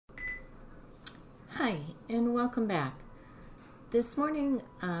and welcome back. This morning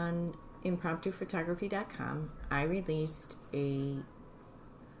on impromptuphotography.com, I released a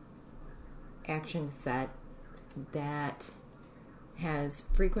action set that has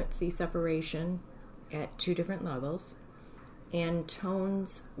frequency separation at 2 different levels and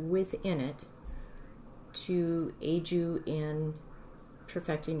tones within it to aid you in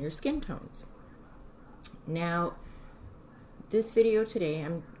perfecting your skin tones. Now, this video today,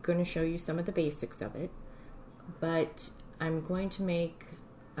 I'm going to show you some of the basics of it, but I'm going to make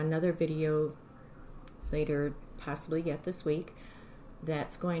another video later, possibly yet this week,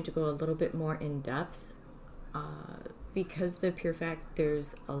 that's going to go a little bit more in depth because the pure fact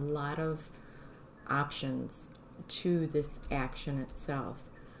there's a lot of options to this action itself.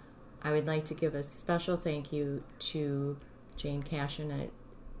 I would like to give a special thank you to Jane Cashin at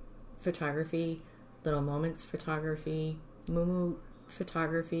Photography, Little Moments Photography, Moo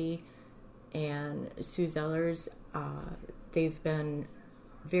Photography, and Sue Zellers. They've been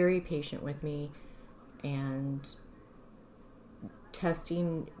very patient with me and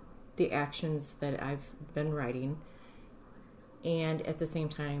testing the actions that I've been writing, and at the same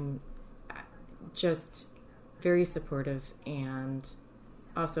time just very supportive. And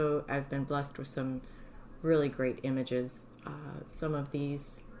also I've been blessed with some really great images. Some of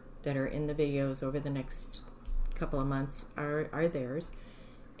these that are in the videos over the next couple of months are theirs,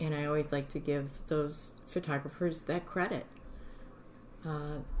 and I always like to give those photographers that credit.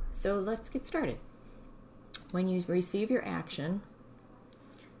 So let's get started. When you receive your action,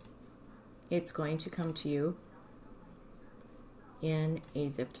 it's going to come to you in a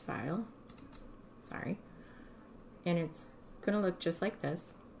zipped file, and it's going to look just like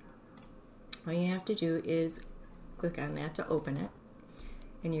this. All you have to do is click on that to open it,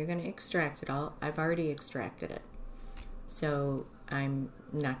 and you're going to extract it all. I've already extracted it, so I'm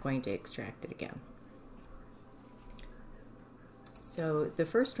not going to extract it again. So the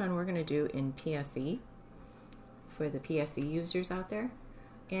first one we're going to do in PSE for the PSE users out there.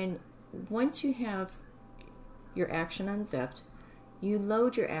 And once you have your action unzipped, you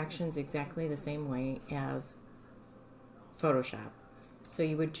load your actions exactly the same way as Photoshop. So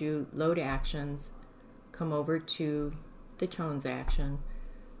you would do load actions, come over to the tones action,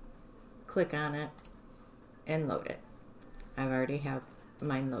 click on it, and load it. I already have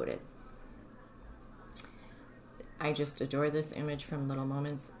mine loaded. I just adore this image from Little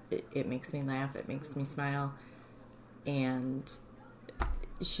Moments. It makes me laugh, it makes me smile, and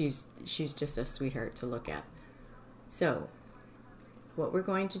she's just a sweetheart to look at. So what we're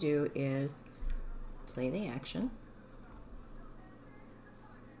going to do is play the action,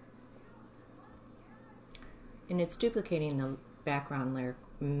 and it's duplicating the background layer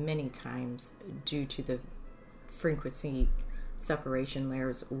many times due to the frequency separation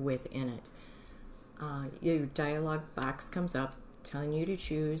layers within it. Your dialog box comes up telling you to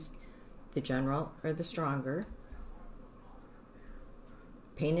choose the general or the stronger.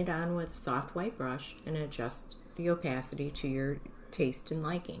 Paint it on with a soft white brush and adjust the opacity to your taste and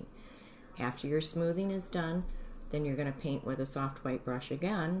liking. After your smoothing is done, then you're going to paint with a soft white brush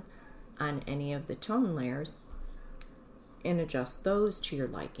again on any of the tone layers and adjust those to your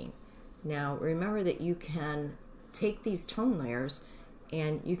liking. Now remember that you can take these tone layers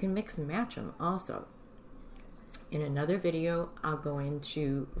and you can mix and match them also. In another video, I'll go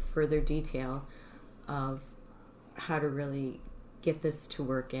into further detail of how to really get this to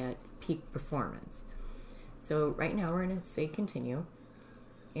work at peak performance. So right now we're going to say continue,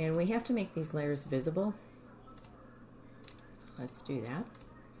 and we have to make these layers visible. So let's do that.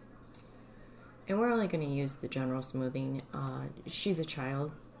 And we're only going to use the general smoothing. She's a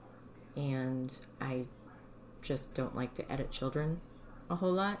child, and I just don't like to edit children a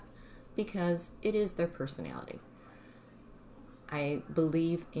whole lot because it is their personality. I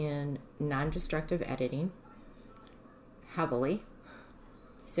believe in non-destructive editing heavily.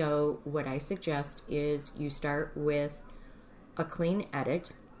 So what I suggest is you start with a clean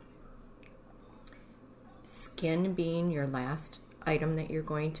edit, skin being your last item that you're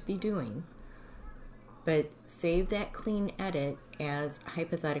going to be doing, but save that clean edit as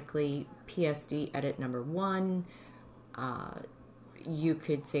hypothetically PSD edit number 1. You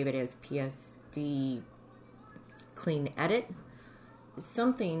could save it as PSD clean edit,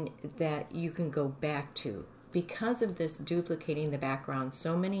 something that you can go back to. Because of this duplicating the background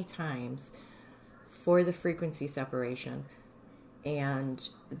so many times for the frequency separation and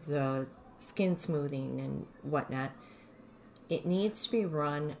the skin smoothing and whatnot, it needs to be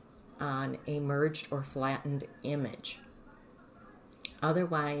run on a merged or flattened image.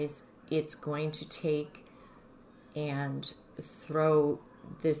 Otherwise, it's going to take and throw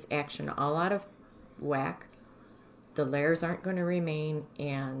this action all out of whack, the layers aren't going to remain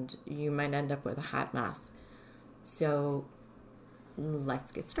and you might end up with a hot mess. So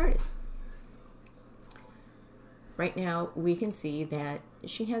let's get started. Right now we can see that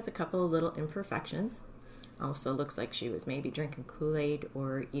she has a couple of little imperfections. Also looks like she was maybe drinking Kool-Aid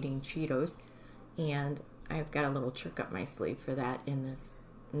or eating Cheetos, and I've got a little trick up my sleeve for that in this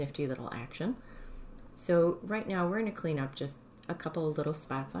nifty little action. So right now we're going to clean up just a couple of little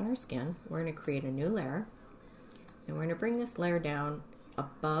spots on her skin. We're going to create a new layer, and we're going to bring this layer down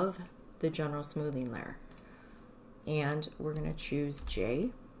above the general smoothing layer. And we're going to choose J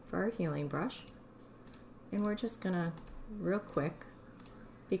for our healing brush, and we're just going to, real quick,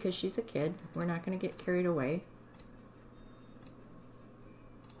 because she's a kid, we're not going to get carried away.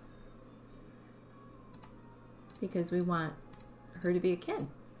 Because we want her to be a kid.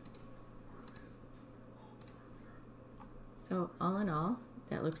 So all in all,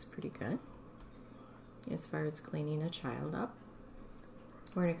 that looks pretty good as far as cleaning a child up.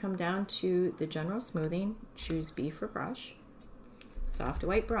 We're going to come down to the general smoothing, choose B for brush, soft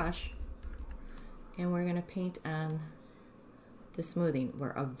white brush, and we're going to paint on the smoothing. We're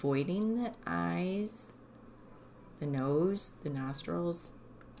avoiding the eyes, the nose, the nostrils.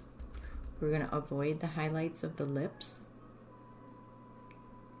 We're going to avoid the highlights of the lips.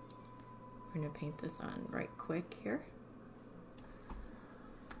 We're going to paint this on right quick here.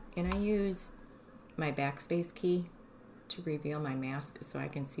 And I use my backspace key to reveal my mask so I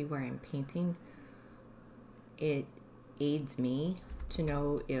can see where I'm painting. It aids me to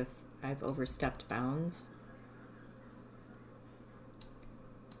know if I've overstepped bounds.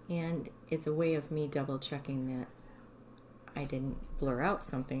 And it's a way of me double checking that I didn't blur out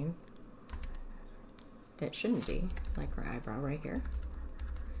something that shouldn't be, like her eyebrow right here.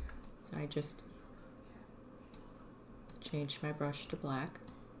 So I just changed my brush to black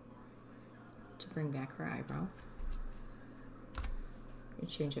to bring back her eyebrow. And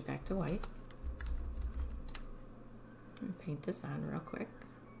change it back to white. And paint this on real quick.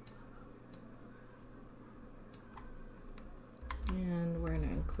 And we're going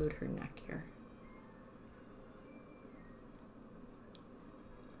to include her neck here.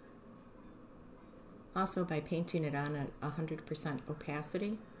 Also, by painting it on at 100%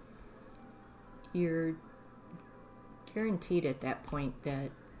 opacity, you're guaranteed at that point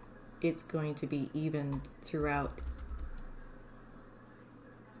that it's going to be even throughout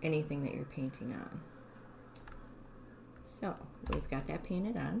anything that you're painting on. So we've got that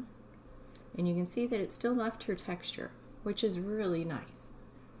painted on, and you can see that it still left her texture, which is really nice,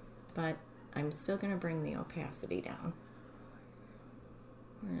 but I'm still going to bring the opacity down.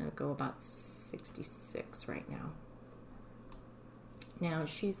 I'm going to go about 66 right now. Now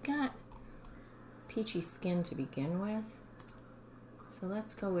she's got peachy skin to begin with, so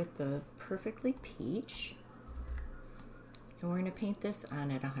let's go with the Perfectly Peach, and we're going to paint this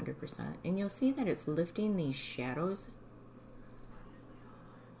on at 100%, and you'll see that it's lifting these shadows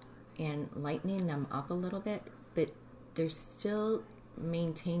and lightening them up a little bit, but they're still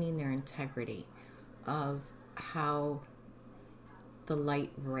maintaining their integrity of how the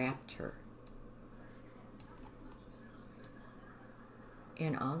light wrapped her.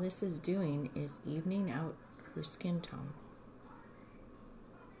 And all this is doing is evening out her skin tone.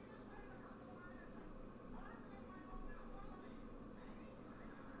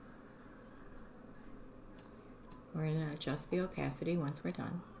 We're going to adjust the opacity once we're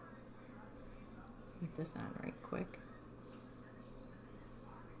done. Get this on right quick.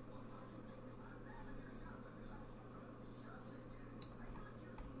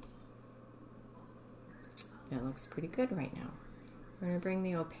 That looks pretty good right now. We're going to bring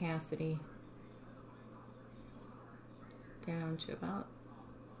the opacity down to about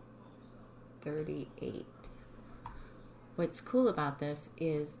 38. What's cool about this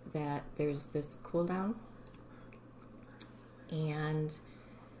is that there's this cooldown, and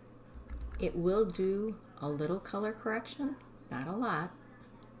it will do a little color correction, not a lot,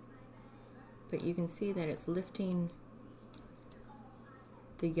 but you can see that it's lifting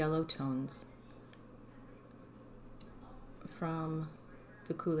the yellow tones from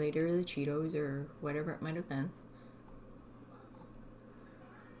the Kool-Aid or the Cheetos or whatever it might have been.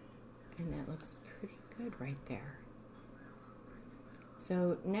 And that looks pretty good right there.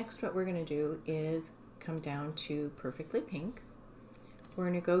 So next what we're going to do is come down to Perfectly Pink. We're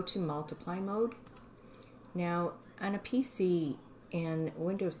going to go to multiply mode. Now on a PC, and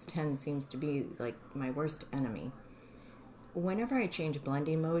Windows 10 seems to be like my worst enemy, whenever I change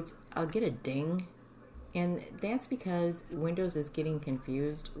blending modes, I'll get a ding. And that's because Windows is getting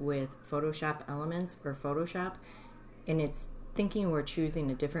confused with Photoshop Elements or Photoshop, and it's thinking we're choosing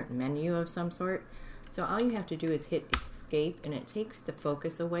a different menu of some sort. So all you have to do is hit escape, and it takes the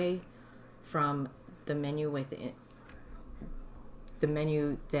focus away from the menu within the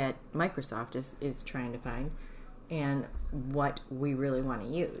menu that Microsoft is trying to find and what we really want to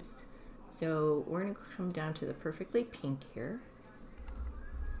use. So we're going to come down to the Perfectly Pink here,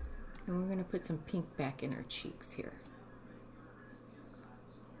 and we're going to put some pink back in our cheeks here.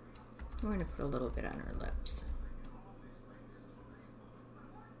 We're going to put a little bit on our lips.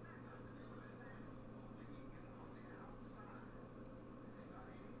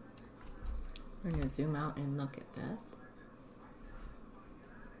 We're going to zoom out and look at this.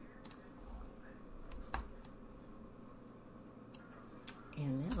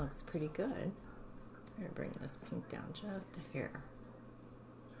 And that looks pretty good. I'm going to bring this pink down just a hair.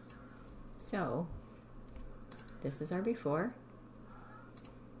 So, this is our before.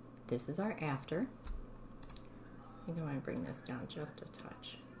 This is our after. I think I want to bring this down just a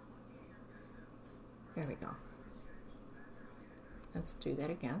touch. There we go. Let's do that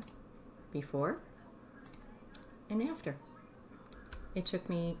again. Before and after. It took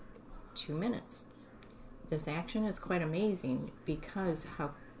me 2 minutes. This action is quite amazing because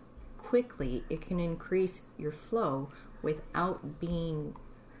how quickly it can increase your flow without being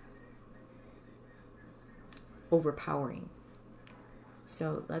overpowering.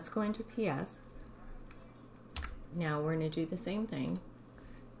 So let's go into PS. Now we're going to do the same thing.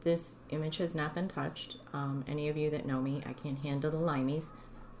 This image has not been touched. Any of you that know me, I can't handle the limeys.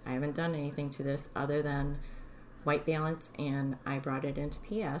 I haven't done anything to this other than white balance, and I brought it into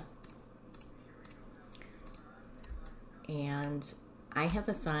PS. And I have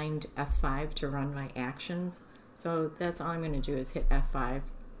assigned F5 to run my actions. So that's all I'm going to do is hit F5,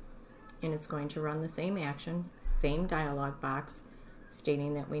 and it's going to run the same action, same dialog box,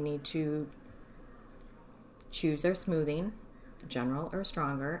 stating that we need to choose our smoothing, general or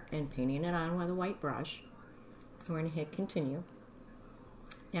stronger, and painting it on with a white brush. We're going to hit continue.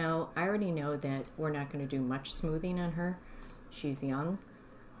 Now, I already know that we're not going to do much smoothing on her. She's young.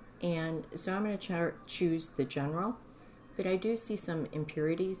 And so I'm going to choose the general. But I do see some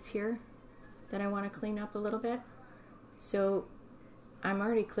impurities here that I want to clean up a little bit. So I'm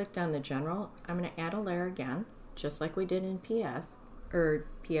already clicked on the general. I'm going to add a layer again, just like we did in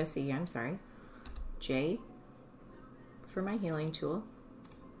PSE, I'm sorry. J for my healing tool.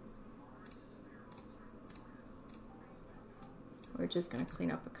 We're just going to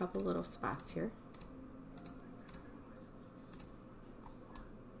clean up a couple little spots here.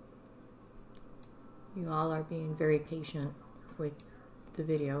 You all are being very patient with the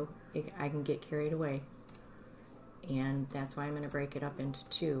video. I can get carried away. And that's why I'm going to break it up into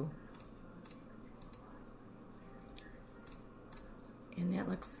 2. And that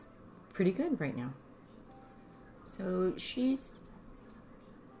looks pretty good right now. So she's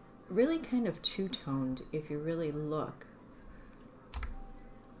really kind of two-toned if you really look.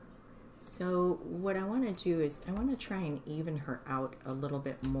 So what I want to do is I want to try and even her out a little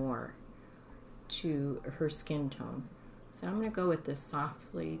bit more to her skin tone. So I'm going to go with this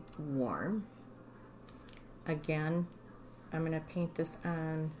softly warm. Again, I'm going to paint this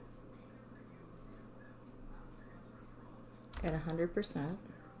on at 100%.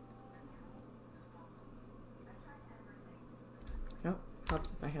 Oh,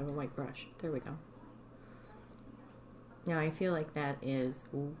 helps if I have a white brush. There we go. Now I feel like that is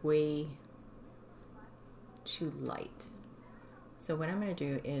way too light. So what I'm going to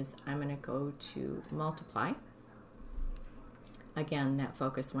do is I'm going to go to multiply. Again, that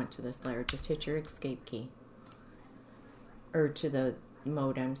focus went to this layer. Just hit your escape key. Or to the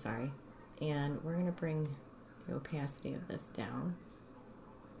mode, I'm sorry. And we're going to bring the opacity of this down.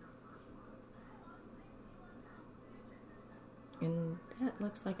 And that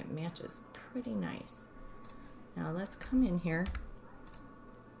looks like it matches pretty nice. Now let's come in here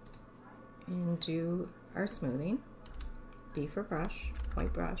and do our smoothing. B for brush,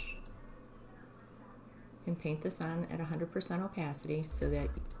 white brush, and paint this on at 100% opacity so that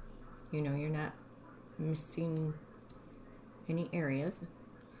you know you're not missing any areas.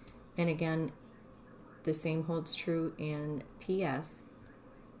 And again, the same holds true in PS,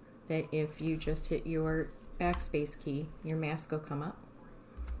 that if you just hit your backspace key, your mask will come up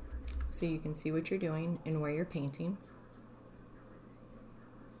so you can see what you're doing and where you're painting.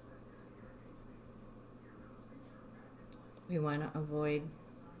 We want to avoid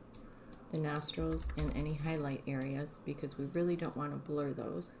the nostrils and any highlight areas because we really don't want to blur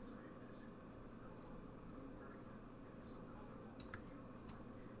those.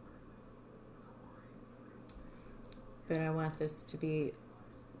 But I want this to be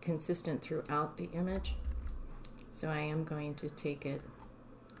consistent throughout the image, so I am going to take it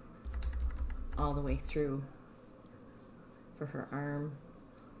all the way through for her arm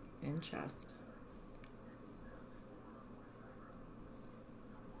and chest.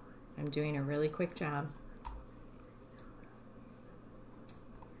 I'm doing a really quick job.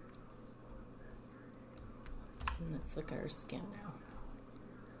 And let's look at her skin now.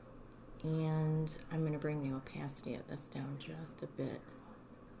 And I'm going to bring the opacity of this down just a bit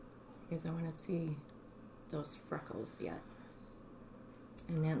because I want to see those freckles yet.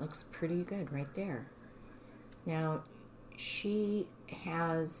 And that looks pretty good right there. Now, she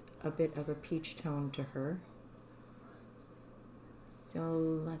has a bit of a peach tone to her. So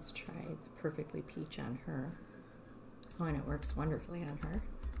let's try the Perfectly Peach on her. Oh, and it works wonderfully on her.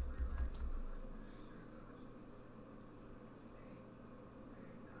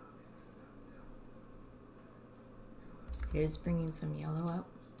 It is bringing some yellow up,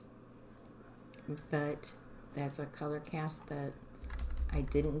 but that's a color cast that I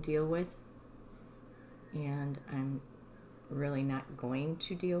didn't deal with, and I'm really not going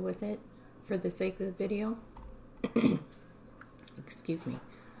to deal with it for the sake of the video. Excuse me.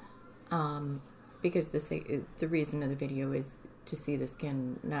 Because the reason of the video is to see the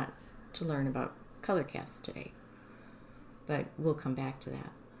skin, not to learn about color casts today. But we'll come back to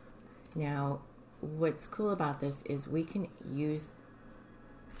that. Now, what's cool about this is we can use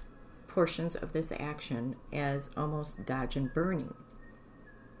portions of this action as almost dodge and burning.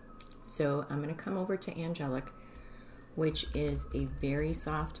 So I'm going to come over to Angelic, which is a very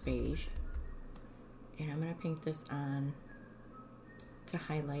soft beige, and I'm going to paint this on to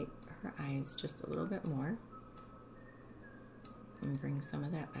highlight her eyes just a little bit more and bring some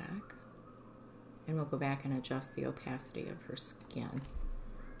of that back. And we'll go back and adjust the opacity of her skin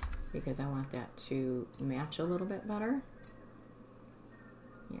because I want that to match a little bit better.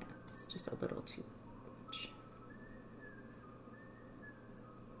 Yeah, it's just a little too much.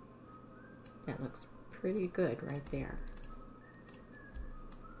 That looks pretty good right there.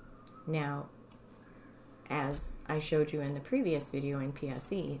 Now, as I showed you in the previous video in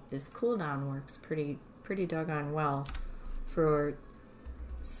PSE, this cool down works pretty doggone well for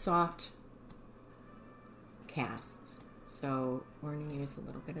soft casts. So we're going to use a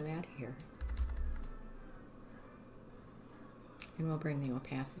little bit of that here. And we'll bring the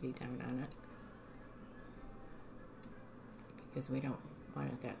opacity down on it because we don't want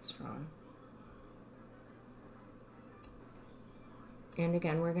it that strong. And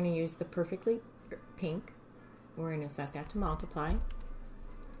again, we're going to use the Perfectly Pink. We're going to set that to multiply.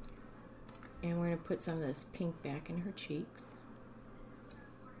 And we're going to put some of this pink back in her cheeks.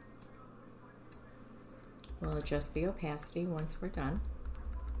 We'll adjust the opacity once we're done.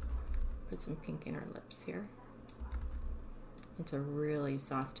 Put some pink in her lips here. It's a really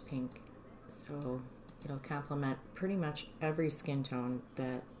soft pink, so it'll complement pretty much every skin tone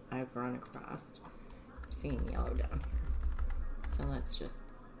that I've run across. I'm seeing yellow down here. So let's just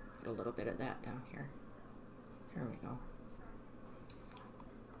put a little bit of that down here. There we go.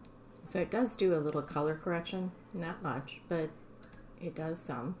 So it does do a little color correction, not much, but it does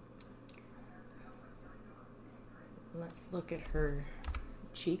some. Let's look at her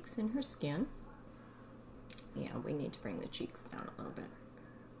cheeks and her skin. Yeah, we need to bring the cheeks down a little bit.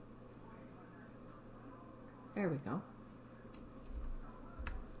 There we go.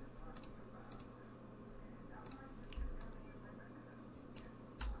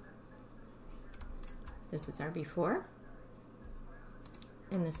 This is our before,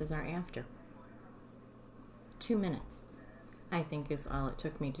 and this is our after. 2 minutes, I think, is all it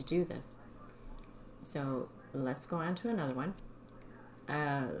took me to do this. So let's go on to another one.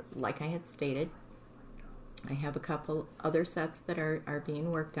 Like I had stated, I have a couple other sets that are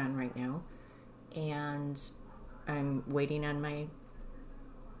being worked on right now, and I'm waiting on my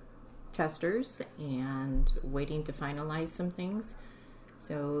testers and waiting to finalize some things.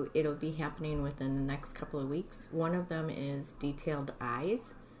 So it'll be happening within the next couple of weeks. One of them is detailed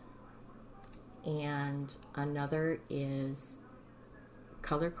eyes, and another is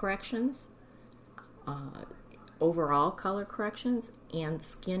color corrections, overall color corrections, and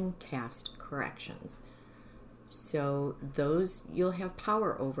skin cast corrections. So those you'll have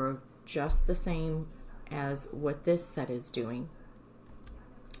power over just the same as what this set is doing.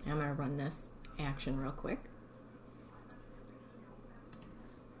 I'm going to run this action real quick.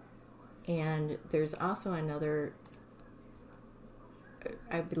 And there's also another,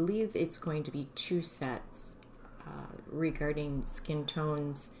 I believe it's going to be 2 sets regarding skin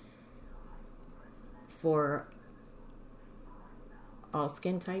tones for all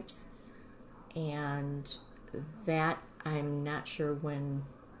skin types, and that I'm not sure when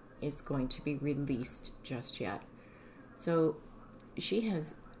is going to be released just yet. So she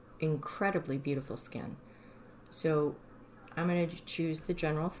has incredibly beautiful skin. So I'm going to choose the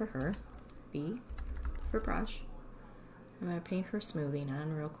general for her, B for brush. I'm going to paint her smoothing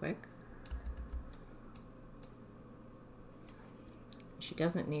on real quick. She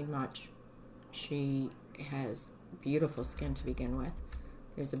doesn't need much. She has beautiful skin to begin with.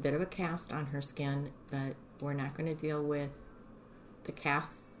 There's a bit of a cast on her skin, but we're not going to deal with the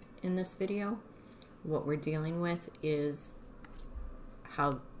casts in this video. What we're dealing with is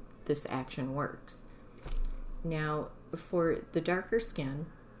how this action works. Now, for the darker skin,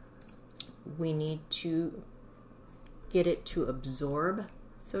 we need to get it to absorb,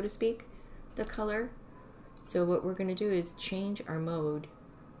 so to speak, the color. So what we're going to do is change our mode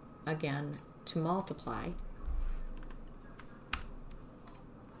again to multiply.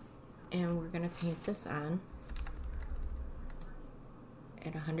 And we're going to paint this on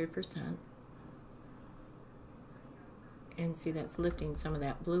at 100%. And see, that's lifting some of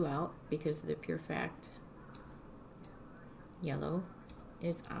that blue out because the pure fact yellow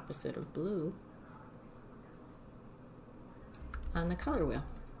is opposite of blue on the color wheel.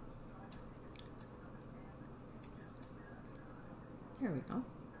 There we go.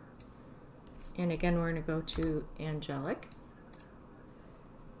 And again, we're going to go to Angelic.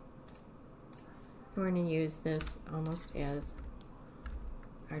 We're going to use this almost as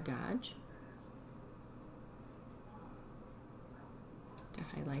our dodge to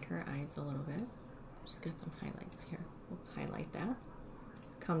highlight her eyes a little bit. Just got some highlights here. We'll highlight that.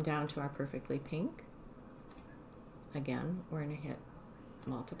 Come down to our Perfectly Pink. Again, we're going to hit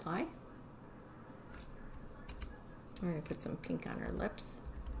multiply. We're going to put some pink on her lips.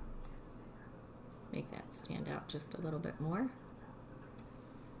 Make that stand out just a little bit more.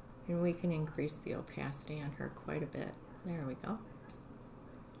 And we can increase the opacity on her quite a bit. There we go.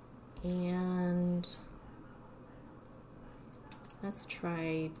 And let's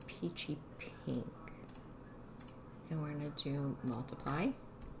try Peachy Pink. And we're going to do multiply.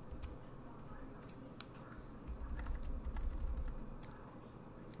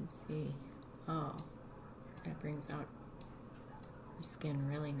 And see. Oh, that brings out her skin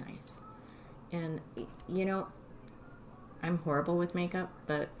really nice. And you know, I'm horrible with makeup,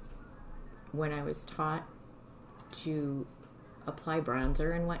 but when I was taught to apply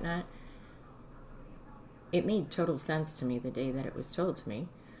bronzer and whatnot, it made total sense to me the day that it was told to me,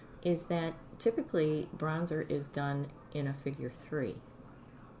 is that typically bronzer is done in a figure 3.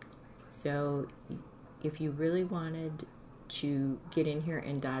 So if you really wanted to get in here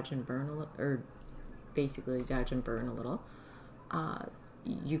and dodge and burn a little, or basically dodge and burn a little,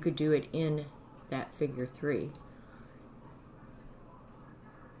 you could do it in that figure 3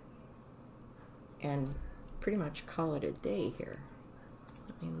 and pretty much call it a day here.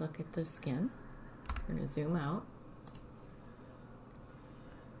 Let me look at the skin. We're going to zoom out.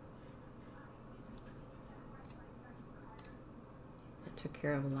 That took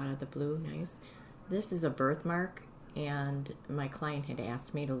care of a lot of the blue. Nice. This is a birthmark, and my client had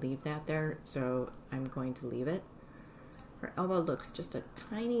asked me to leave that there, so I'm going to leave it. Her elbow looks just a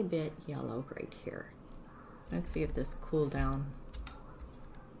tiny bit yellow right here. Let's see if this cool down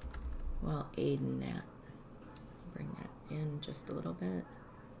will aid in that. Bring that in just a little bit.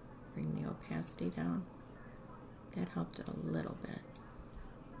 Bring the opacity down. That helped a little bit.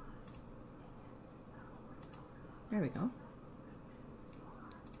 There we go.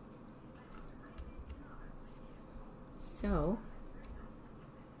 So,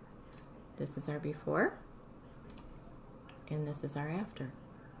 this is our before, and this is our after.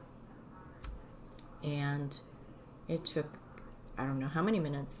 And it took, I don't know how many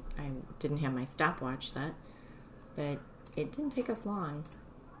minutes. I didn't have my stopwatch set, but it didn't take us long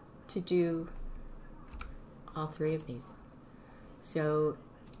to do all 3 of these. So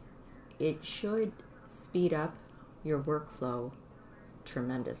it should speed up your workflow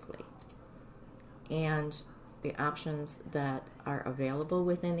tremendously. And the options that are available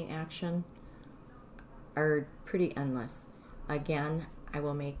within the action are pretty endless. Again, I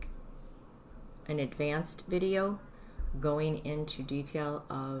will make an advanced video going into detail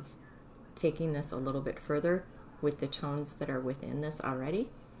of taking this a little bit further with the tones that are within this already.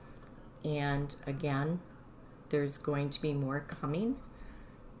 And again, there's going to be more coming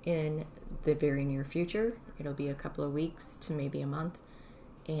in the very near future. It'll be a couple of weeks to maybe a month,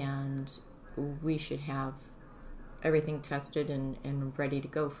 and we should have everything tested and ready to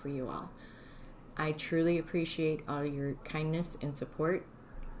go for you all. I truly appreciate all your kindness and support.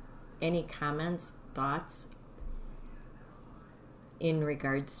 Any comments, thoughts in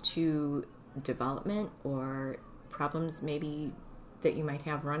regards to development or problems maybe that you might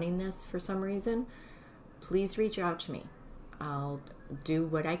have running this for some reason, please reach out to me. I'll do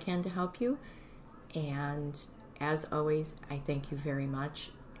what I can to help you. And as always, I thank you very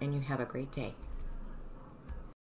much, and you have a great day.